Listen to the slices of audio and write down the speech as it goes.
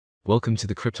Welcome to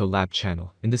the Crypto Lab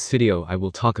channel. In this video I will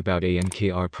talk about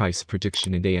ANKR price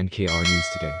prediction and ANKR news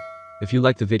today. If you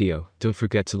like the video, don't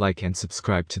forget to like and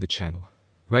subscribe to the channel.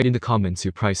 Write in the comments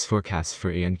your price forecast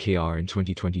for ANKR in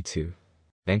 2022.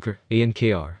 Anchor,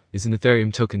 ANKR, is an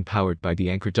Ethereum token powered by the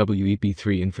Anchor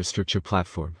WEB3 infrastructure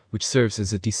platform, which serves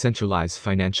as a decentralized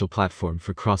financial platform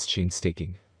for cross-chain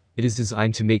staking. It is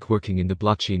designed to make working in the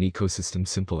blockchain ecosystem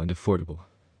simple and affordable.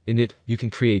 In it, you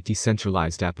can create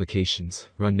decentralized applications,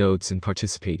 run nodes and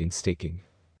participate in staking.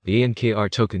 The ANKR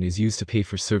token is used to pay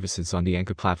for services on the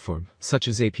Anchor platform, such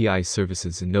as API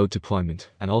services and node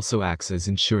deployment, and also acts as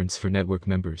insurance for network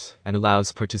members, and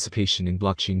allows participation in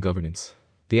blockchain governance.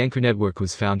 The Anchor network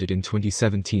was founded in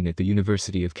 2017 at the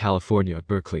University of California at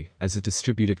Berkeley as a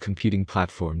distributed computing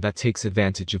platform that takes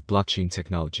advantage of blockchain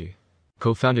technology.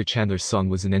 Co-founder Chandler Song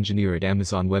was an engineer at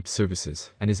Amazon Web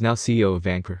Services and is now CEO of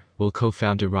Anchor, while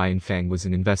co-founder Ryan Fang was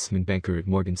an investment banker at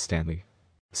Morgan Stanley.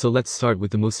 So let's start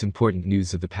with the most important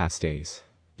news of the past days.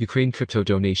 Ukraine crypto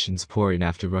donations pour in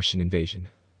after Russian invasion.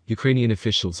 Ukrainian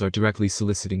officials are directly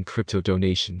soliciting crypto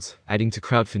donations, adding to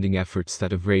crowdfunding efforts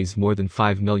that have raised more than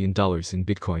 $5 million in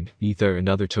Bitcoin, Ether and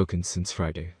other tokens since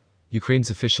Friday. Ukraine's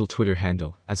official Twitter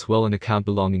handle, as well an account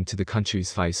belonging to the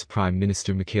country's Vice Prime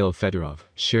Minister Mikhail Fedorov,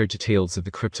 shared details of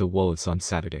the crypto wallets on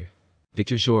Saturday.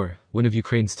 Viktor Zhor, one of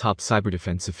Ukraine's top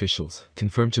cyberdefense officials,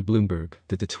 confirmed to Bloomberg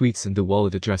that the tweets and the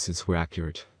wallet addresses were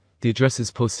accurate. The addresses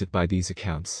posted by these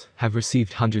accounts have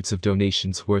received hundreds of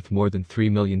donations worth more than $3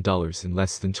 million in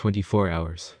less than 24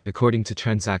 hours, according to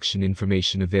transaction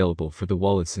information available for the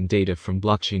wallets and data from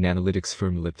blockchain analytics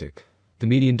firm Elliptic. The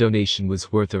median donation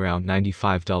was worth around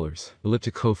 $95,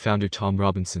 Elliptic co-founder Tom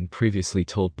Robinson previously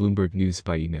told Bloomberg News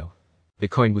by email.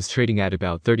 Bitcoin was trading at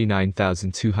about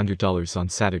 $39,200 on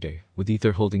Saturday, with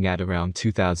Ether holding at around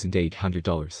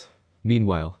 $2,800.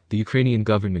 Meanwhile, the Ukrainian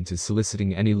government is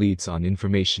soliciting any leads on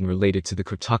information related to the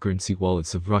cryptocurrency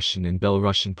wallets of Russian and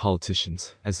Belarusian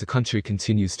politicians, as the country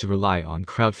continues to rely on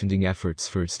crowdfunding efforts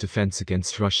for its defense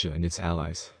against Russia and its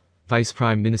allies. Vice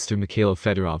Prime Minister Mikhail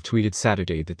Fedorov tweeted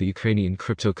Saturday that the Ukrainian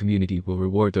crypto community will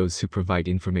reward those who provide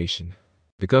information.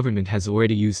 The government has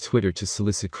already used Twitter to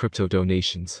solicit crypto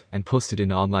donations and posted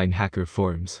in online hacker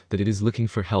forums that it is looking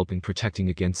for help in protecting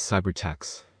against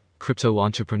cyberattacks. Crypto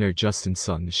entrepreneur Justin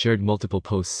Sun shared multiple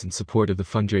posts in support of the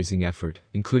fundraising effort,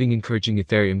 including encouraging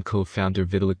Ethereum co-founder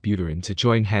Vitalik Buterin to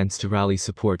join hands to rally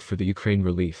support for the Ukraine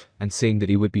relief, and saying that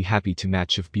he would be happy to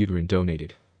match if Buterin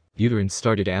donated. Buterin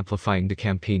started amplifying the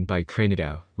campaign by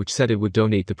Ukrainadao, which said it would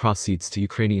donate the proceeds to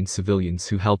Ukrainian civilians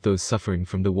who help those suffering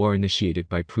from the war initiated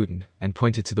by Putin, and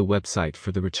pointed to the website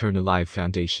for the Return Alive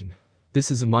Foundation.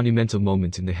 This is a monumental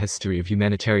moment in the history of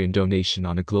humanitarian donation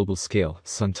on a global scale,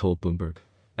 Sun told Bloomberg.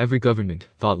 Every government,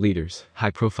 thought leaders,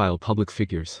 high-profile public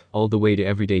figures, all the way to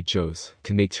everyday Joes,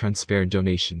 can make transparent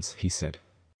donations, he said.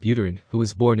 Buterin, who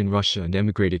was born in Russia and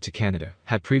emigrated to Canada,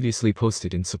 had previously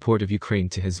posted in support of Ukraine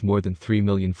to his more than 3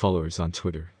 million followers on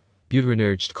Twitter. Buterin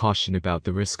urged caution about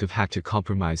the risk of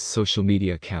hacker-compromised social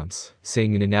media accounts,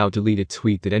 saying in a now-deleted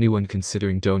tweet that anyone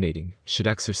considering donating should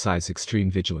exercise extreme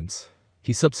vigilance.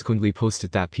 He subsequently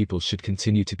posted that people should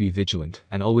continue to be vigilant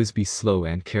and always be slow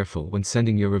and careful when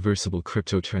sending irreversible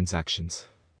crypto transactions.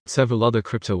 Several other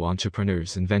crypto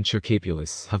entrepreneurs and venture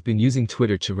capitalists have been using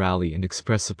Twitter to rally and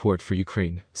express support for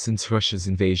Ukraine since Russia's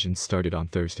invasion started on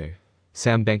Thursday.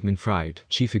 Sam Bankman-Fried,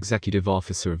 chief executive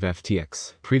officer of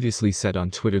FTX, previously said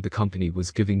on Twitter the company was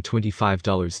giving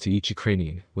 $25 to each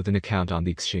Ukrainian with an account on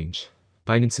the exchange.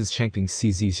 Binance's Changpeng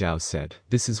CZ Zhao said,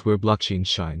 "This is where blockchain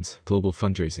shines, global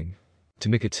fundraising."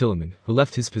 Tamika Tilleman, who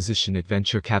left his position at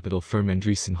venture capital firm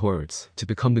Andreessen Horowitz to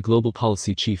become the global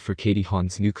policy chief for Katie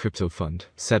Hawn's new crypto fund,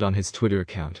 said on his Twitter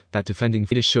account that defending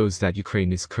data shows that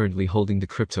Ukraine is currently holding the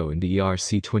crypto in the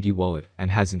ERC-20 wallet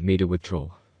and hasn't made a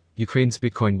withdrawal. Ukraine's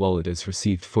Bitcoin wallet has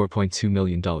received $4.2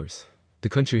 million. The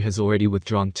country has already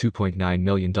withdrawn $2.9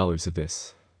 million of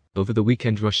this. Over the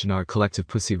weekend, Russian R Collective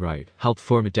Pussy Riot helped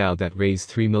form a DAO that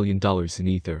raised $3 million in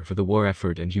Ether for the war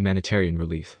effort and humanitarian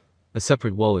relief. A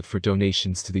separate wallet for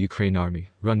donations to the Ukraine army,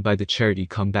 run by the charity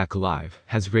Come Back Alive,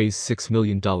 has raised $6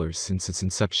 million since its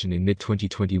inception in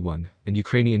mid-2021, and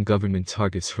Ukrainian government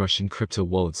targets Russian crypto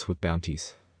wallets with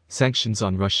bounties. Sanctions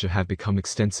on Russia have become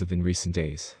extensive in recent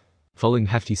days. Following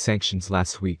hefty sanctions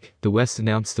last week, the West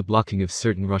announced the blocking of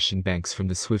certain Russian banks from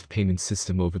the SWIFT payment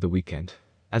system over the weekend.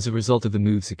 As a result of the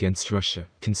moves against Russia,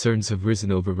 concerns have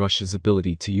risen over Russia's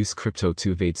ability to use crypto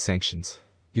to evade sanctions.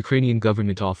 Ukrainian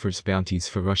government offers bounties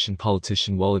for Russian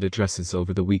politician wallet addresses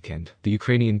over the weekend. The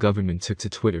Ukrainian government took to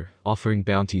Twitter, offering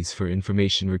bounties for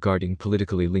information regarding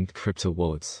politically linked crypto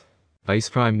wallets. Vice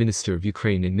Prime Minister of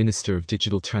Ukraine and Minister of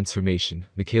Digital Transformation,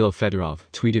 Mikhailo Fedorov,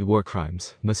 tweeted war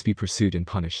crimes must be pursued and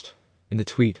punished. In the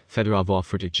tweet, Fedorov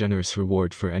offered a generous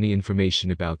reward for any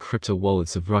information about crypto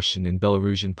wallets of Russian and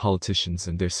Belarusian politicians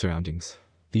and their surroundings.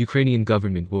 The Ukrainian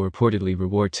government will reportedly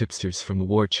reward tipsters from a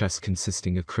war chest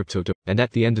consisting of crypto. And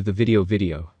at the end of the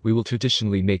video, we will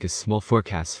traditionally make a small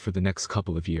forecast for the next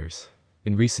couple of years.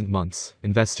 In recent months,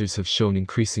 investors have shown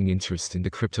increasing interest in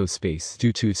the crypto space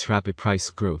due to its rapid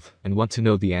price growth and want to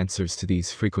know the answers to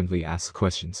these frequently asked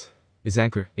questions. Is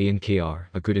Anchor, ANKR,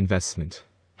 a good investment?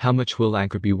 How much will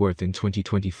Anchor be worth in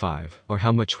 2025, or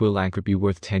how much will Anchor be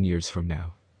worth 10 years from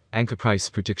now? Anchor Price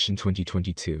Prediction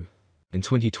 2022. In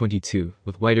 2022,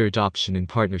 with wider adoption and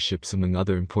partnerships among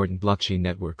other important blockchain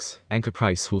networks, Anchor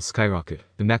price will skyrocket.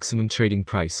 The maximum trading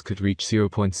price could reach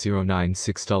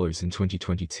 $0.096 in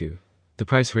 2022. The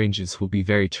price ranges will be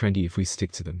very trendy if we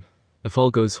stick to them. If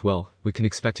all goes well, we can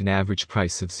expect an average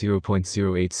price of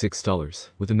 $0.086,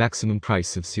 with a maximum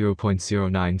price of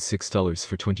 $0.096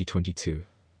 for 2022.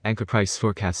 Anchor Price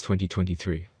Forecast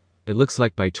 2023. It looks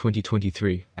like by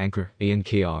 2023, Anchor,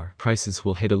 ANKR, prices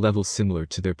will hit a level similar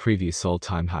to their previous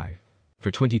all-time high. For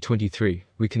 2023,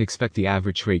 we can expect the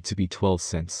average rate to be 12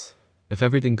 cents. If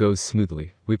everything goes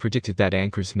smoothly, we predicted that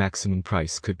Anchor's maximum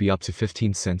price could be up to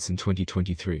 15 cents in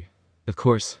 2023. Of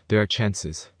course, there are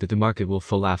chances that the market will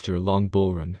fall after a long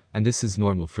bull run, and this is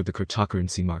normal for the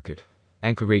cryptocurrency market.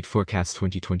 Anchor Rate Forecast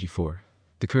 2024.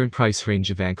 The current price range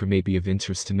of Anchor may be of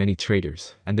interest to many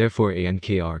traders, and therefore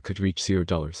ANKR could reach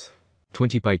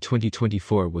 $0.20 by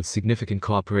 2024 with significant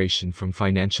cooperation from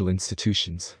financial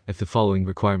institutions, if the following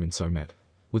requirements are met.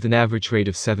 With an average rate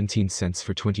of 17 cents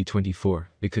for 2024,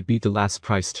 it could beat the last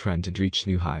price trend and reach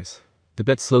new highs. The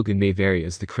bet slogan may vary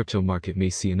as the crypto market may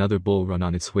see another bull run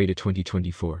on its way to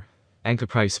 2024. Anchor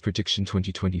Price Prediction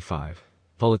 2025.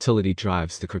 Volatility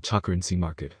drives the cryptocurrency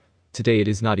market. Today it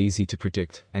is not easy to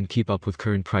predict and keep up with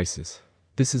current prices.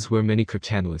 This is where many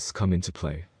cryptanalysts come into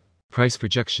play. Price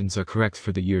projections are correct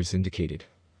for the years indicated.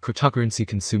 Cryptocurrency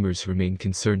consumers remain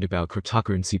concerned about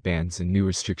cryptocurrency bans and new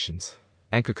restrictions.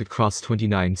 Anchor could cross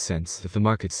 29 cents if the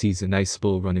market sees a nice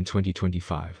bull run in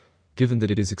 2025. Given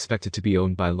that it is expected to be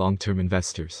owned by long-term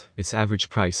investors, its average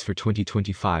price for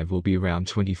 2025 will be around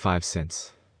 25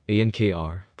 cents.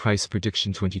 ANKR, Price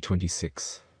Prediction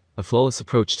 2026. A flawless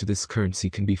approach to this currency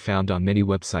can be found on many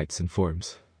websites and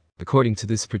forums. According to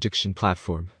this prediction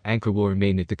platform, Anchor will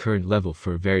remain at the current level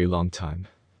for a very long time.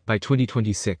 By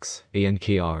 2026,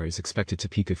 ANKR is expected to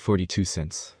peak at 42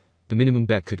 cents. The minimum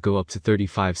bet could go up to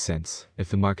 35 cents if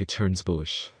the market turns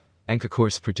bullish. Anchor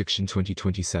Course Prediction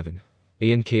 2027.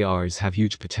 ANKRs have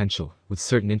huge potential. With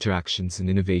certain interactions and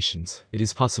innovations, it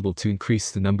is possible to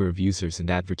increase the number of users and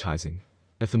advertising.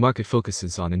 If the market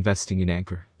focuses on investing in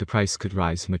Anchor, the price could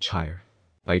rise much higher.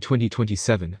 By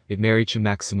 2027, it may reach a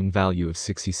maximum value of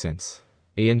 60 cents.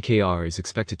 ANKR is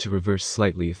expected to reverse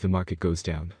slightly if the market goes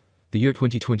down. The year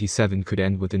 2027 could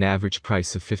end with an average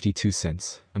price of 52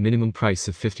 cents, a minimum price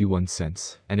of 51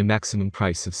 cents, and a maximum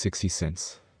price of 60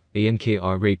 cents.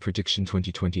 ANKR Rate Prediction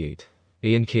 2028.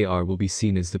 ANKR will be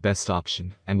seen as the best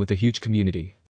option, and with a huge community,